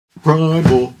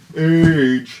Primal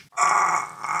Age.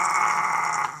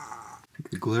 Take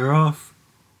the glare off.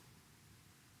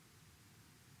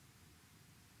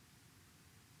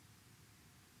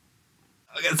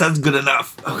 I guess that's good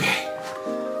enough. Okay.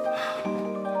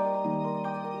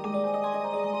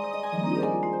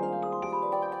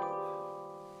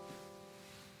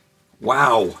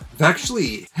 Wow, I've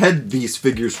actually had these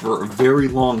figures for a very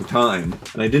long time,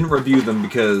 and I didn't review them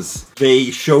because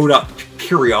they showed up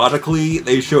periodically,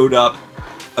 they showed up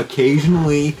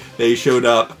occasionally, they showed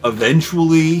up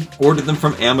eventually. Ordered them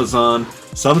from Amazon.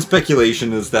 Some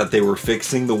speculation is that they were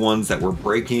fixing the ones that were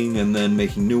breaking and then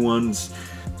making new ones.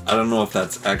 I don't know if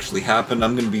that's actually happened.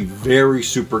 I'm going to be very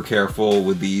super careful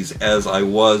with these, as I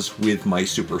was with my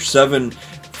Super 7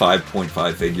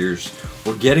 5.5 figures.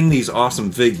 We're getting these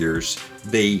awesome figures.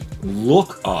 They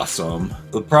look awesome.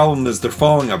 The problem is they're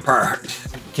falling apart.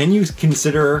 Can you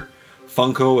consider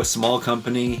Funko a small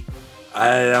company?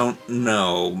 I don't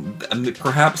know. I mean,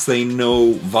 perhaps they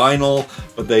know vinyl,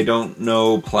 but they don't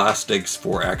know plastics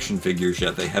for action figures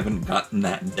yet. They haven't gotten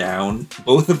that down.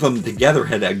 Both of them together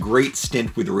had a great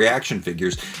stint with reaction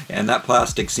figures, and that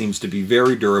plastic seems to be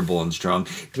very durable and strong,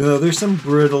 even though there's some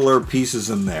brittler pieces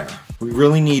in there. We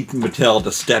really need Mattel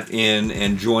to step in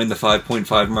and join the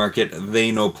 5.5 market.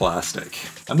 They know plastic.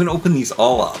 I'm going to open these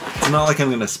all up. It's not like I'm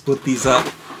going to split these up.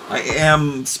 I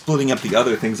am splitting up the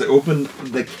other things. I opened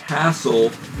the castle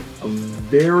a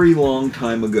very long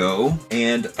time ago,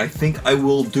 and I think I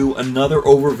will do another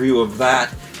overview of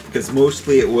that, because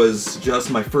mostly it was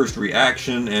just my first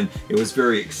reaction, and it was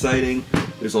very exciting.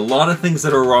 There's a lot of things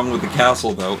that are wrong with the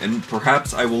castle, though, and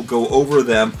perhaps I will go over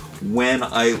them when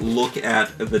I look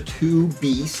at the two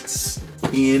beasts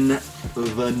in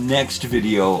the next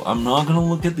video. I'm not going to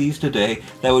look at these today.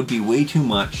 That would be way too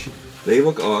much. They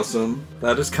look awesome.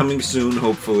 That is coming soon,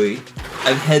 hopefully.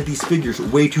 I've had these figures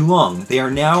way too long. They are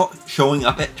now showing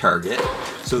up at Target,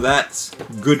 so that's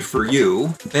good for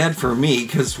you. Bad for me,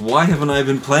 because why haven't I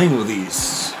been playing with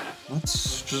these?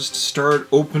 Let's just start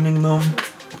opening them.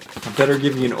 I better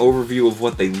give you an overview of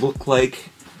what they look like.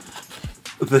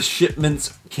 The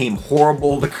shipments came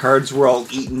horrible. The cards were all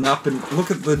eaten up, and look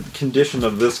at the condition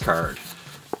of this card.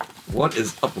 What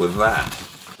is up with that?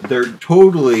 They're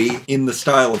totally in the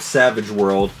style of Savage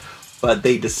World, but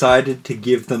they decided to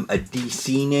give them a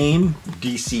DC name,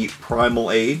 DC Primal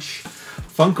Age.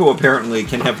 Funko apparently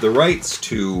can have the rights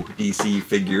to DC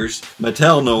figures.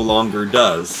 Mattel no longer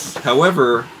does.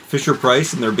 However,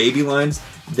 Fisher-Price and their baby lines,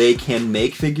 they can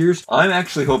make figures. I'm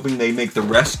actually hoping they make the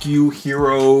Rescue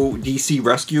Hero, DC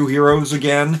Rescue Heroes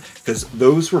again, because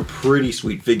those were pretty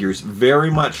sweet figures.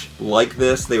 Very much like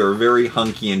this. They were very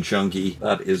hunky and chunky.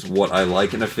 That is what I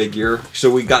like in a figure. So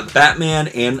we got Batman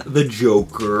and the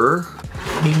Joker,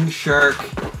 King Shark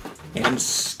and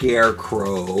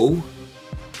Scarecrow,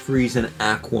 Freeze and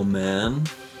Aquaman,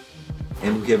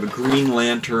 and we have a Green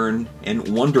Lantern and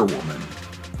Wonder Woman.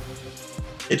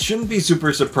 It shouldn't be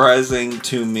super surprising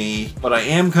to me, but I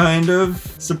am kind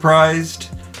of surprised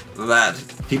that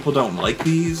people don't like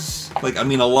these. Like, I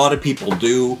mean, a lot of people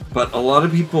do, but a lot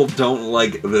of people don't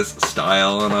like this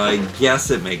style, and I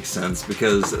guess it makes sense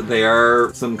because they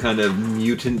are some kind of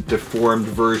mutant, deformed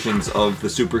versions of the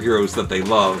superheroes that they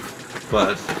love.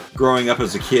 But growing up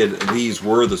as a kid, these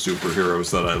were the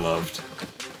superheroes that I loved.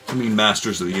 I mean,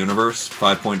 Masters of the Universe,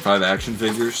 5.5 action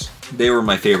figures. They were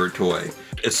my favorite toy.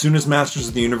 As soon as Masters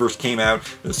of the Universe came out,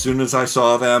 as soon as I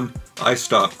saw them, I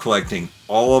stopped collecting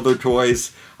all other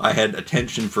toys. I had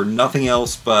attention for nothing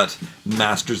else but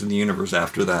Masters of the Universe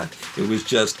after that. It was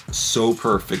just so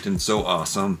perfect and so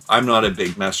awesome. I'm not a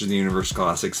big Masters of the Universe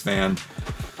Classics fan.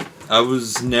 I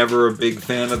was never a big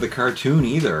fan of the cartoon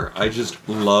either. I just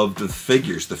loved the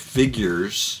figures.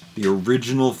 The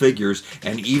original figures,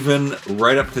 and even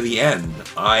right up to the end,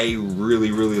 I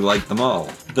really, really liked them all.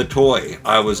 The toy,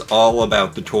 I was all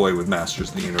about the toy with Masters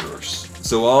of the Universe.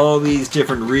 So all these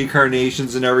different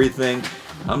reincarnations and everything,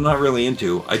 I'm not really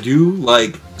into. I do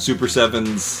like Super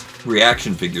 7's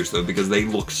reaction figures though, because they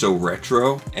look so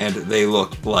retro and they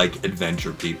look like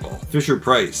adventure people.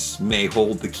 Fisher-Price may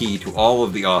hold the key to all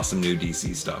of the awesome new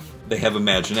DC stuff. They have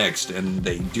Imaginext and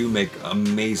they do make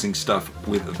amazing stuff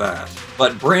with that.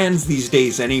 But brands these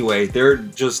days anyway, they're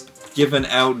just giving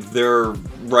out their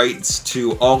rights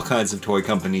to all kinds of toy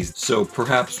companies, so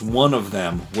perhaps one of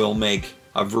them will make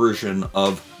a version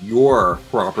of your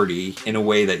property in a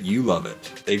way that you love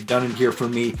it. They've done it here for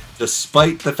me,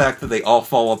 despite the fact that they all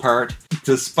fall apart,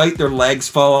 despite their legs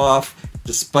fall off,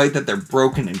 despite that they're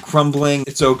broken and crumbling.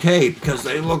 It's okay because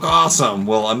they look awesome.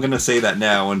 Well, I'm gonna say that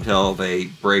now until they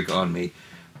break on me.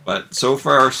 But so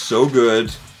far, so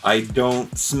good. I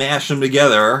don't smash them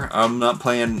together. I'm not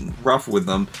playing rough with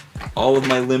them. All of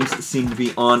my limbs seem to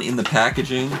be on in the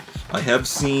packaging. I have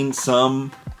seen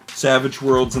some Savage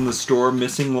Worlds in the store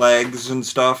missing legs and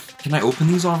stuff. Can I open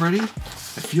these already?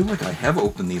 I feel like I have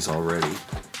opened these already.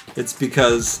 It's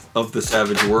because of the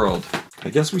Savage World. I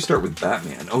guess we start with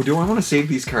Batman. Oh, do I want to save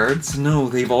these cards? No,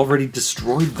 they've already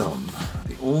destroyed them.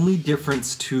 The only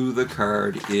difference to the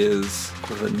card is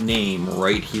the name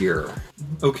right here.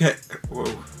 Okay, whoa.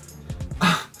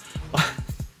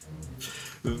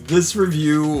 This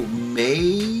review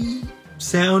may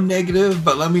sound negative,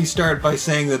 but let me start by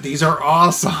saying that these are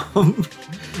awesome.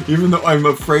 Even though I'm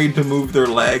afraid to move their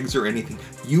legs or anything.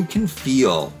 You can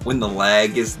feel when the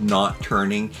lag is not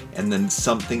turning and then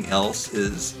something else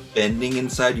is bending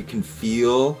inside. You can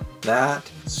feel that.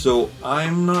 So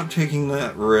I'm not taking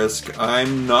that risk.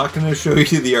 I'm not going to show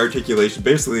you the articulation.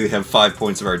 Basically, they have 5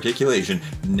 points of articulation: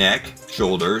 neck,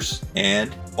 shoulders,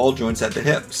 and ball joints at the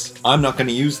hips. I'm not going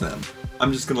to use them.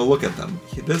 I'm just going to look at them.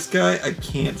 This guy, I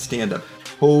can't stand up.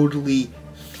 Totally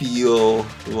feel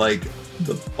like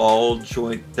the ball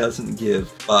joint doesn't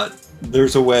give, but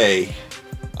there's a way.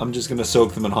 I'm just gonna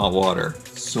soak them in hot water.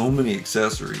 So many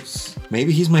accessories.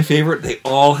 Maybe he's my favorite. They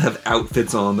all have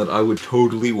outfits on that I would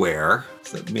totally wear.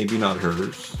 Except maybe not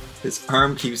hers. His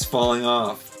arm keeps falling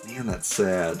off. Man, that's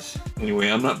sad.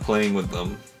 Anyway, I'm not playing with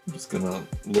them. I'm just gonna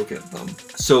look at them.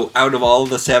 So out of all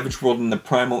of the Savage World and the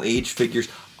Primal Age figures,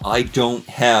 I don't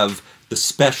have the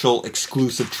special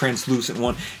exclusive translucent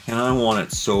one, and I want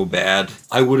it so bad.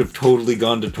 I would have totally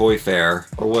gone to Toy Fair,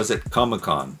 or was it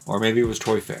Comic-Con? Or maybe it was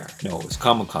Toy Fair. No, it was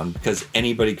Comic-Con, because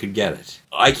anybody could get it.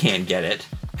 I can't get it,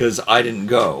 because I didn't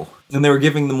go. And they were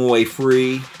giving them away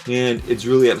free, and it's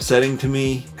really upsetting to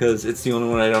me, because it's the only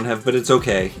one I don't have, but it's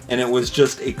okay. And it was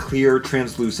just a clear,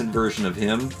 translucent version of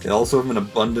him. They also have an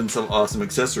abundance of awesome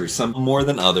accessories, some more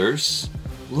than others.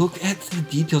 Look at the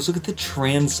details, look at the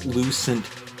translucent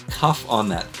cuff on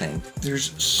that thing.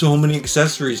 There's so many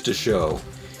accessories to show.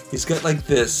 He's got like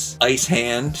this ice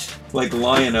hand, like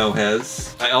Lion-O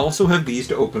has. I also have these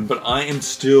to open, but I am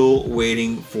still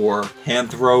waiting for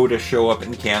Panthro to show up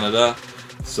in Canada.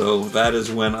 So that is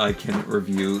when I can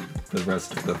review the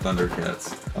rest of the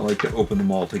Thundercats. I like to open them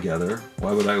all together.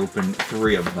 Why would I open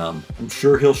 3 of them? I'm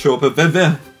sure he'll show up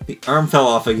eventually. The arm fell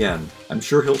off again. I'm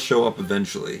sure he'll show up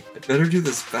eventually. I better do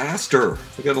this faster.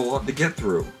 I got a lot to get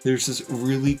through. There's this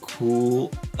really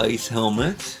cool ice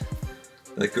helmet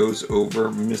that goes over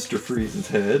Mr. Freeze's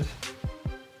head.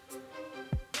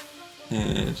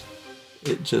 And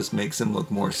it just makes him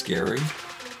look more scary.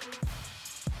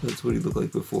 That's what he looked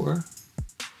like before.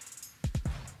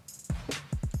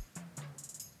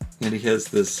 And he has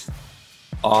this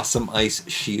awesome ice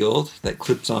shield that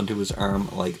clips onto his arm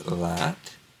like that.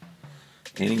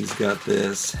 And he's got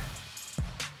this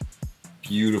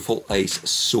beautiful ice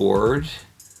sword.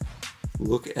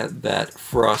 Look at that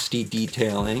frosty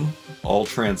detailing, all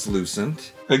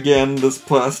translucent. Again, this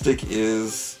plastic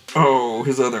is... Oh,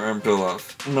 his other arm fell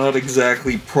off. Not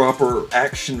exactly proper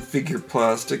action figure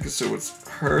plastic, so it's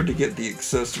hard to get the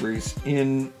accessories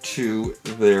into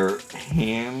their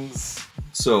hands.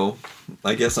 So,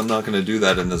 I guess I'm not going to do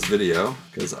that in this video,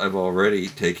 because I've already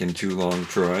taken too long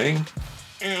trying.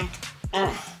 And...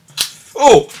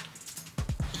 Oh!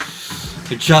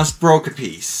 I just broke a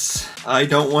piece. I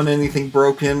don't want anything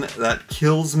broken. That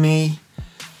kills me.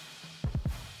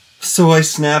 So I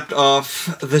snapped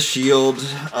off the shield.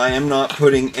 I am not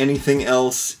putting anything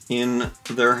else in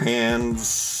their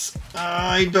hands.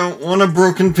 I don't want a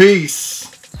broken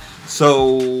piece.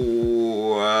 So,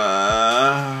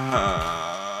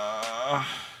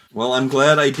 well, I'm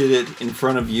glad I did it in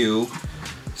front of you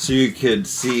so you could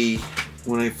see.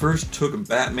 When I first took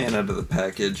Batman out of the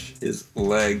package, his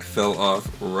leg fell off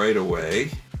right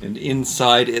away. And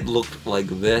inside it looked like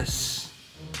this.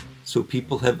 So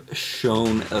people have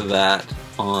shown that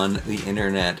on the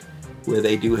internet, where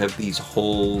they do have these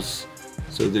holes.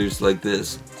 So there's like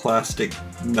this plastic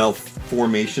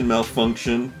formation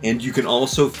malfunction. And you can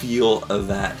also feel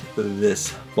that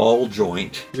this ball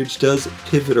joint, which does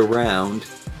pivot around,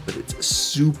 but it's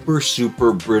super,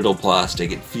 super brittle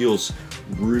plastic. It feels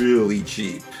really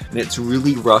cheap. And it's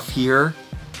really rough here.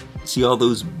 See all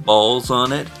those balls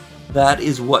on it? That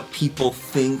is what people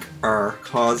think are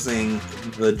causing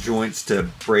the joints to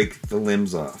break the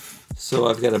limbs off. So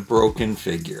I've got a broken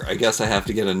figure. I guess I have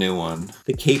to get a new one.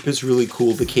 The cape is really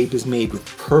cool. The cape is made with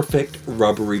perfect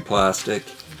rubbery plastic.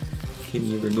 Can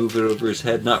you remove it over his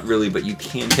head? Not really, but you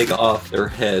can take off their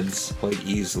heads quite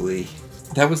easily.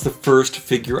 That was the first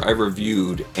figure I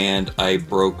reviewed, and I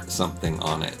broke something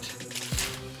on it.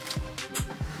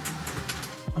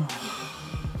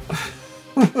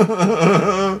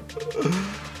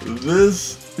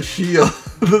 This shield,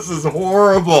 this is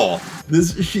horrible.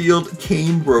 This shield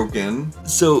came broken.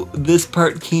 So this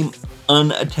part came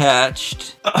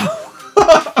unattached.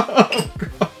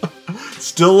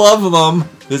 Still love them.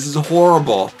 This is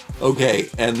horrible. Okay,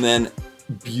 and then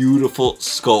beautiful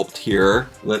sculpt here.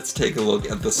 Let's take a look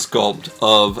at the sculpt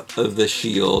of the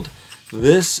shield.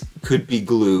 This could be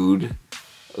glued.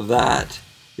 That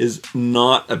is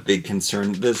not a big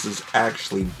concern. This is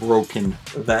actually broken.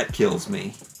 That kills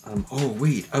me. Oh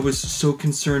wait, I was so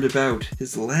concerned about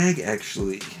his leg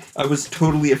actually. I was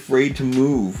totally afraid to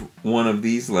move one of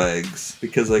these legs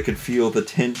because I could feel the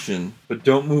tension. But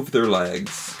don't move their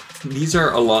legs. These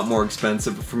are a lot more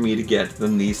expensive for me to get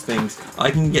than these things.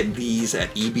 I can get these at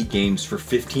EB Games for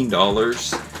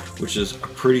 $15, which is a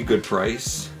pretty good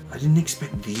price. I didn't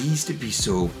expect these to be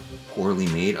so poorly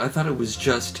made. I thought it was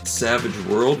just Savage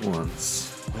World ones.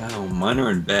 Wow, mine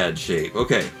are in bad shape.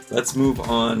 Okay, let's move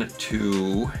on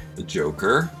to the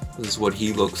Joker. This is what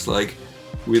he looks like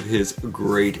with his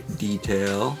great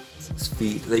detail. His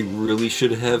feet, they really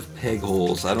should have peg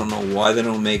holes. I don't know why they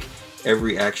don't make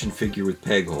every action figure with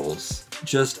peg holes.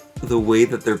 Just the way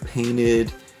that they're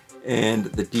painted and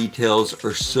the details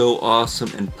are so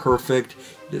awesome and perfect.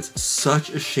 It is such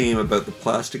a shame about the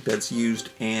plastic that's used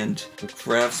and the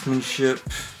craftsmanship.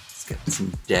 He's got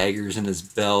some daggers in his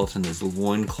belt and his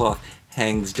loincloth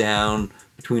hangs down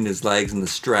between his legs and the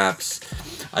straps.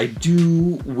 I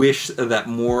do wish that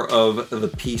more of the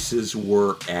pieces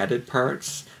were added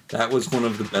parts. That was one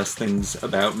of the best things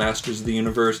about Masters of the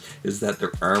Universe, is that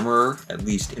their armor, at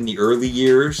least in the early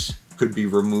years, could be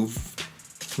removed.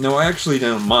 No, I actually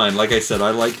don't mind. Like I said, I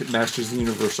liked Masters of the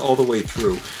Universe all the way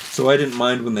through, so I didn't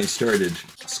mind when they started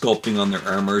sculpting on their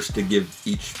armors to give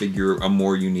each figure a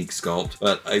more unique sculpt,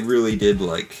 but I really did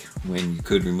like when you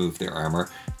could remove their armor.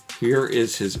 Here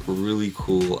is his really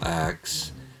cool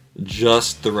axe.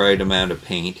 Just the right amount of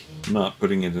paint, not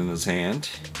putting it in his hand.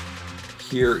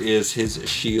 Here is his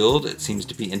shield. It seems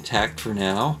to be intact for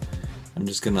now. I'm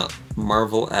just gonna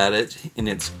marvel at it in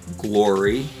its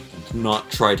glory and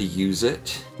not try to use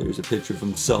it. There's a picture of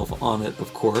himself on it,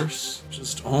 of course.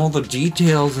 Just all the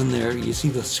details in there. You see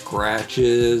the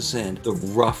scratches and the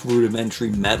rough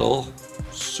rudimentary metal.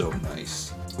 So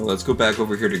nice. Well, let's go back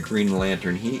over here to Green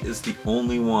Lantern. He is the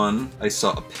only one I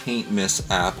saw a paint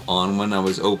mishap on when I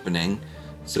was opening.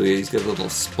 So he's got a little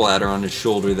splatter on his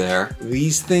shoulder there.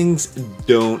 These things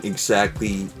don't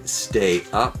exactly stay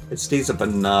up. It stays up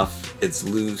enough. It's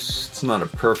loose. It's not a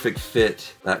perfect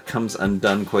fit. That comes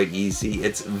undone quite easy.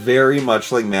 It's very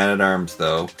much like Man-at-Arms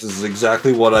though. This is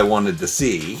exactly what I wanted to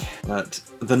see. But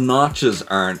the notches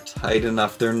aren't tight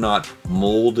enough. They're not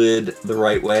molded the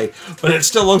right way. But it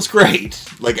still looks great.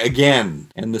 Like again.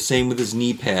 And the same with his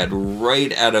knee pad.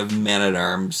 Right out of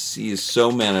Man-at-Arms. He is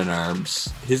so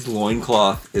Man-at-Arms. His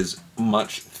loincloth is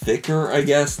much thicker, I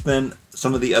guess, than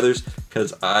some of the others,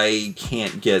 because I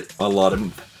can't get a lot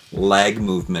of lag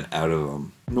movement out of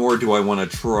them. Nor do I want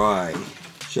to try,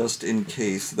 just in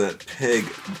case that peg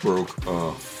broke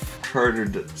off. Harder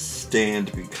to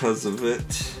stand because of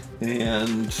it.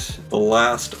 And the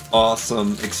last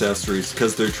awesome accessories,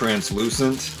 because they're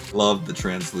translucent. Love the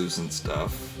translucent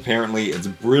stuff. Apparently it's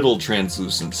brittle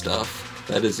translucent stuff.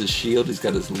 That is his shield. He's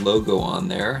got his logo on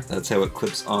there. That's how it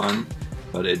clips on.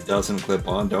 But it doesn't clip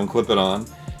on. Don't clip it on.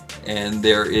 And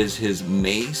there is his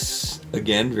mace.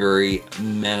 Again, very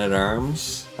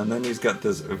Man-at-Arms. And then he's got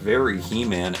this very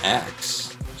He-Man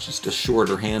axe. Just a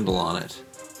shorter handle on it.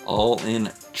 All in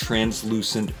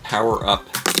translucent power-up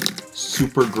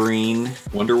super green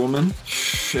Wonder Woman.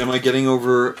 Am I getting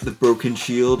over the broken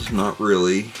shield? Not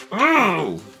really.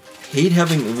 Oh! Hate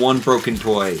having one broken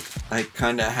toy. I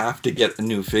kinda have to get a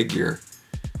new figure.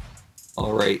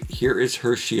 Alright, here is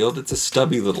her shield. It's a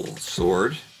stubby little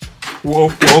sword. Whoa,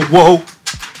 whoa, whoa!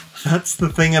 That's the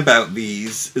thing about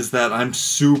these, is that I'm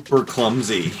super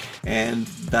clumsy. And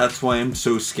that's why I'm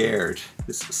so scared.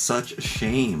 It's such a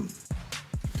shame.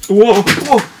 Whoa,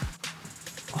 whoa!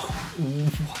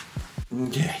 Oh,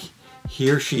 okay,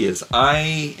 here she is.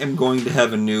 I am going to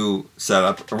have a new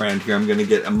setup around here. I'm going to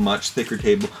get a much thicker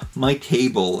table. My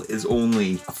table is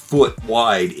only a foot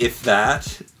wide, if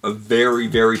that. A very,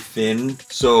 very thin.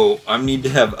 So I need to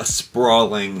have a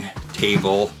sprawling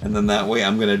table, and then that way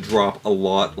I'm going to drop a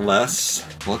lot less.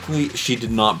 Luckily, she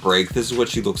did not break. This is what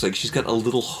she looks like. She's got a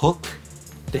little hook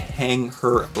to hang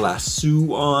her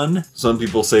lasso on. Some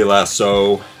people say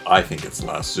lasso. I think it's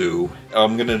lasso.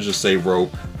 I'm gonna just say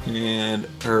rope. And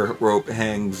her rope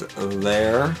hangs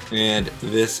there. And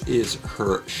this is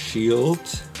her shield.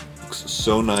 Looks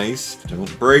so nice.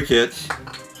 Don't break it.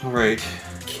 All right,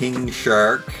 King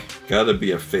Shark. Gotta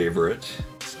be a favorite.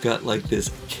 got like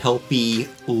this kelpie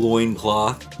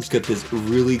loincloth. He's got this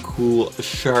really cool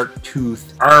shark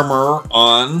tooth armor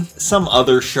on. Some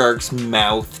other shark's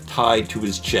mouth tied to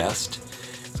his chest.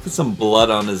 He's got some blood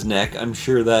on his neck. I'm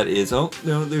sure that is... Oh,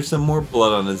 no, there's some more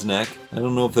blood on his neck. I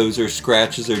don't know if those are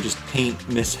scratches or just paint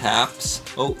mishaps.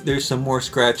 Oh, there's some more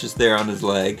scratches there on his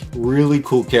leg. Really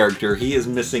cool character. He is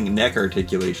missing neck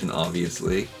articulation,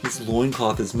 obviously. This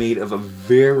loincloth is made of a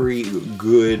very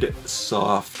good,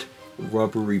 soft,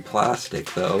 rubbery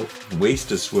plastic, though.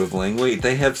 Waist is swiveling. Wait,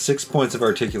 they have 6 points of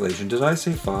articulation. Did I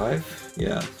say 5?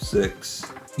 Yeah,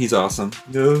 6. He's awesome.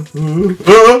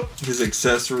 His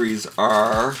accessories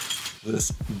are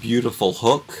this beautiful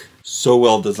hook. So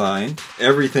well designed.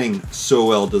 Everything so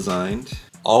well designed.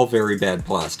 All very bad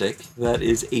plastic. That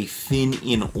is a fin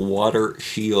in water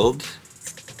shield.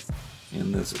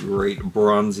 And this great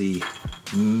bronzy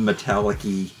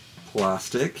metallic-y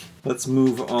plastic. Let's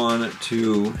move on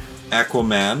to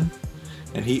Aquaman.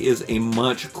 And he is a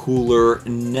much cooler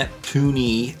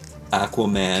Neptune-y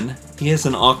Aquaman. He has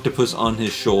an octopus on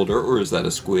his shoulder, or is that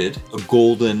a squid? A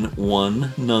golden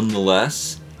one,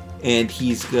 nonetheless. And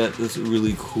he's got this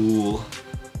really cool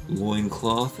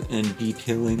loincloth and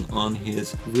detailing on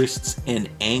his wrists and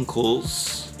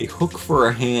ankles. A hook for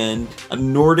a hand, a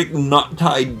Nordic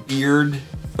knot-tied beard,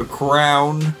 a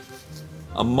crown,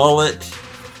 a mullet.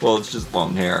 Well, it's just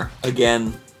long hair.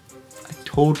 Again, I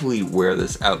totally wear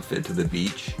this outfit to the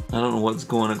beach. I don't know what's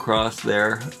going across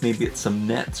there. Maybe it's some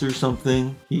nets or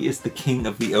something. He is the king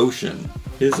of the ocean.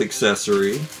 His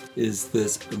accessory is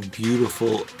this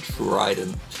beautiful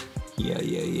trident.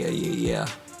 Yeah.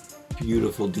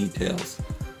 Beautiful details.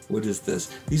 What is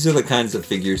this? These are the kinds of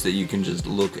figures that you can just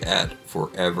look at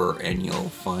forever and you'll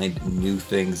find new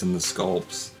things in the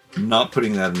sculpts. I'm not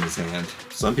putting that in his hand.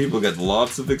 Some people get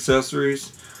lots of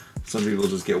accessories. Some people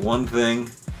just get one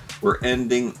thing. We're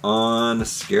ending on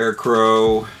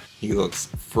Scarecrow. He looks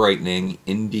frightening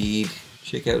indeed.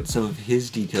 Check out some of his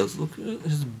details. Look,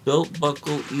 his belt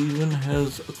buckle even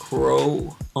has a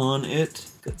crow on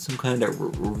it. Got some kind of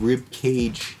rib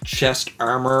cage chest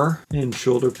armor and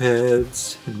shoulder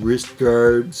pads and wrist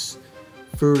guards.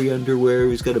 Furry underwear.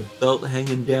 He's got a belt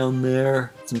hanging down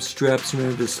there. Some straps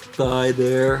around his thigh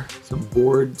there. Some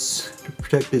boards to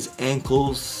protect his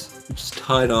ankles. Just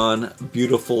tied on.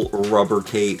 Beautiful rubber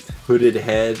cape. Hooded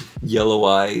head. Yellow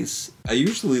eyes. I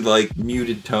usually like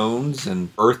muted tones and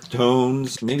earth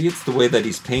tones. Maybe it's the way that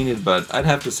he's painted, but I'd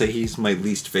have to say he's my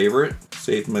least favorite.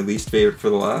 Saved my least favorite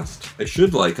for the last. I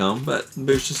should like him, but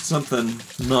there's just something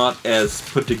not as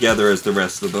put together as the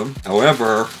rest of them.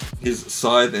 However, his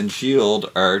scythe and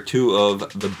shield are two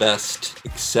of the best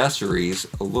accessories.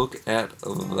 Look at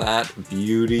that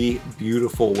beauty.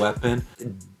 Beautiful weapon.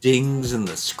 The dings and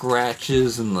the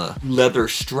scratches and the leather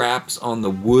straps on the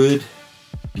wood.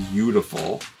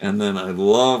 Beautiful. And then I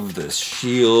love this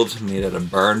shield made out of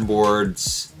barn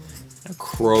boards. A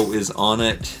crow is on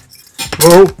it.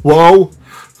 Oh, whoa!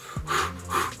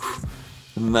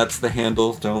 And that's the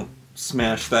handle. Don't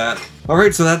smash that.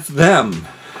 Alright, so that's them.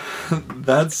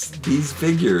 That's these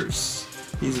figures.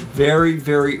 These very,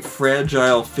 very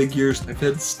fragile figures. I've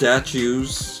had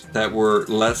statues that were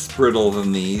less brittle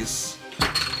than these.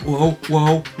 Whoa,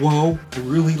 whoa, whoa. I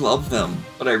really love them,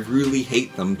 but I really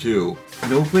hate them too.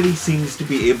 Nobody seems to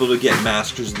be able to get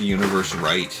Masters of the Universe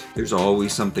right. There's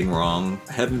always something wrong.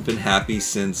 I haven't been happy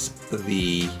since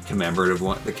the commemorative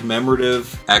one. The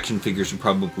commemorative action figures are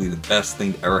probably the best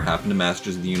thing to ever happen to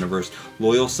Masters of the Universe.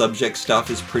 Loyal Subject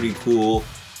stuff is pretty cool.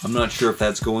 I'm not sure if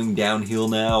that's going downhill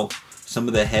now. Some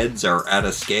of the heads are at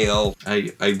a scale.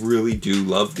 I really do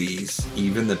love these.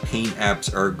 Even the paint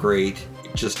apps are great.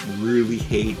 Just really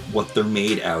hate what they're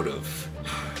made out of.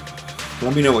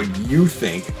 Let me know what you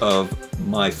think of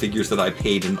my figures that I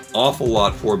paid an awful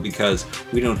lot for because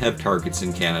we don't have Targets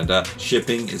in Canada.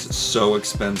 Shipping is so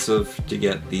expensive to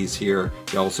get these here.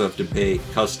 You also have to pay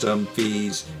custom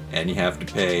fees and you have to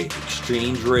pay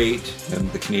exchange rate, and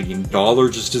the Canadian dollar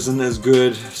just isn't as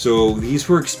good. So these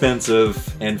were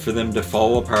expensive, and for them to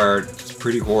fall apart, it's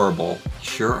pretty horrible.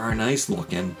 Sure are nice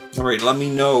looking. Alright, let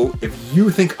me know if you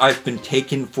think I've been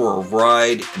taken for a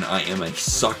ride and I am a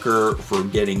sucker for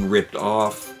getting ripped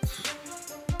off.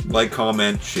 Like,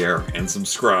 comment, share, and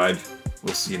subscribe.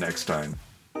 We'll see you next time.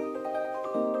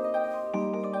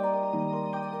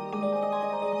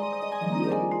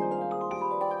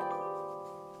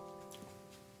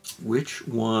 Which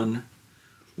one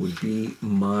would be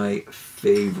my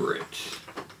favorite?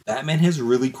 Batman has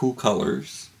really cool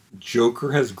colors.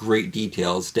 Joker has great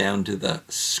details down to the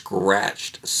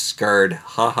scratched, scarred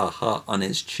ha ha ha on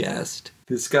his chest.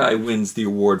 This guy wins the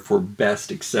award for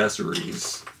best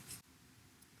accessories.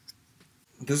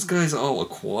 this guy's all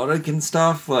aquatic and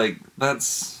stuff. Like,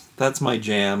 that's my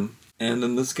jam. And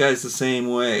then this guy's the same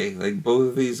way. Like, both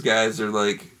of these guys are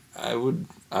like, I would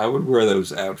wear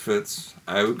those outfits.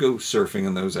 I would go surfing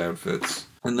in those outfits.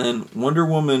 And then Wonder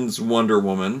Woman's Wonder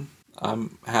Woman.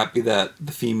 I'm happy that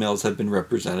the females have been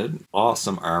represented.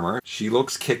 Awesome armor. She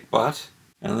looks kick butt.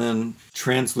 And then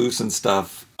translucent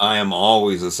stuff. I am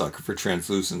always a sucker for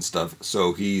translucent stuff.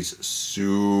 So he's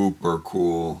super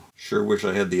cool. Sure wish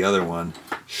I had the other one.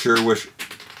 Sure wish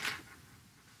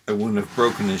I wouldn't have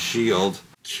broken his shield.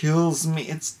 Kills me.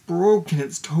 It's broken.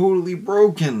 It's totally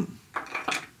broken.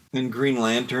 And Green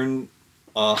Lantern.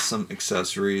 Awesome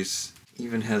accessories.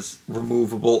 Even has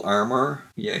removable armor.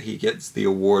 Yeah, he gets the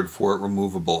award for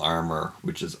removable armor,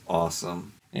 which is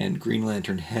awesome. And Green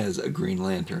Lantern has a Green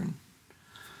Lantern.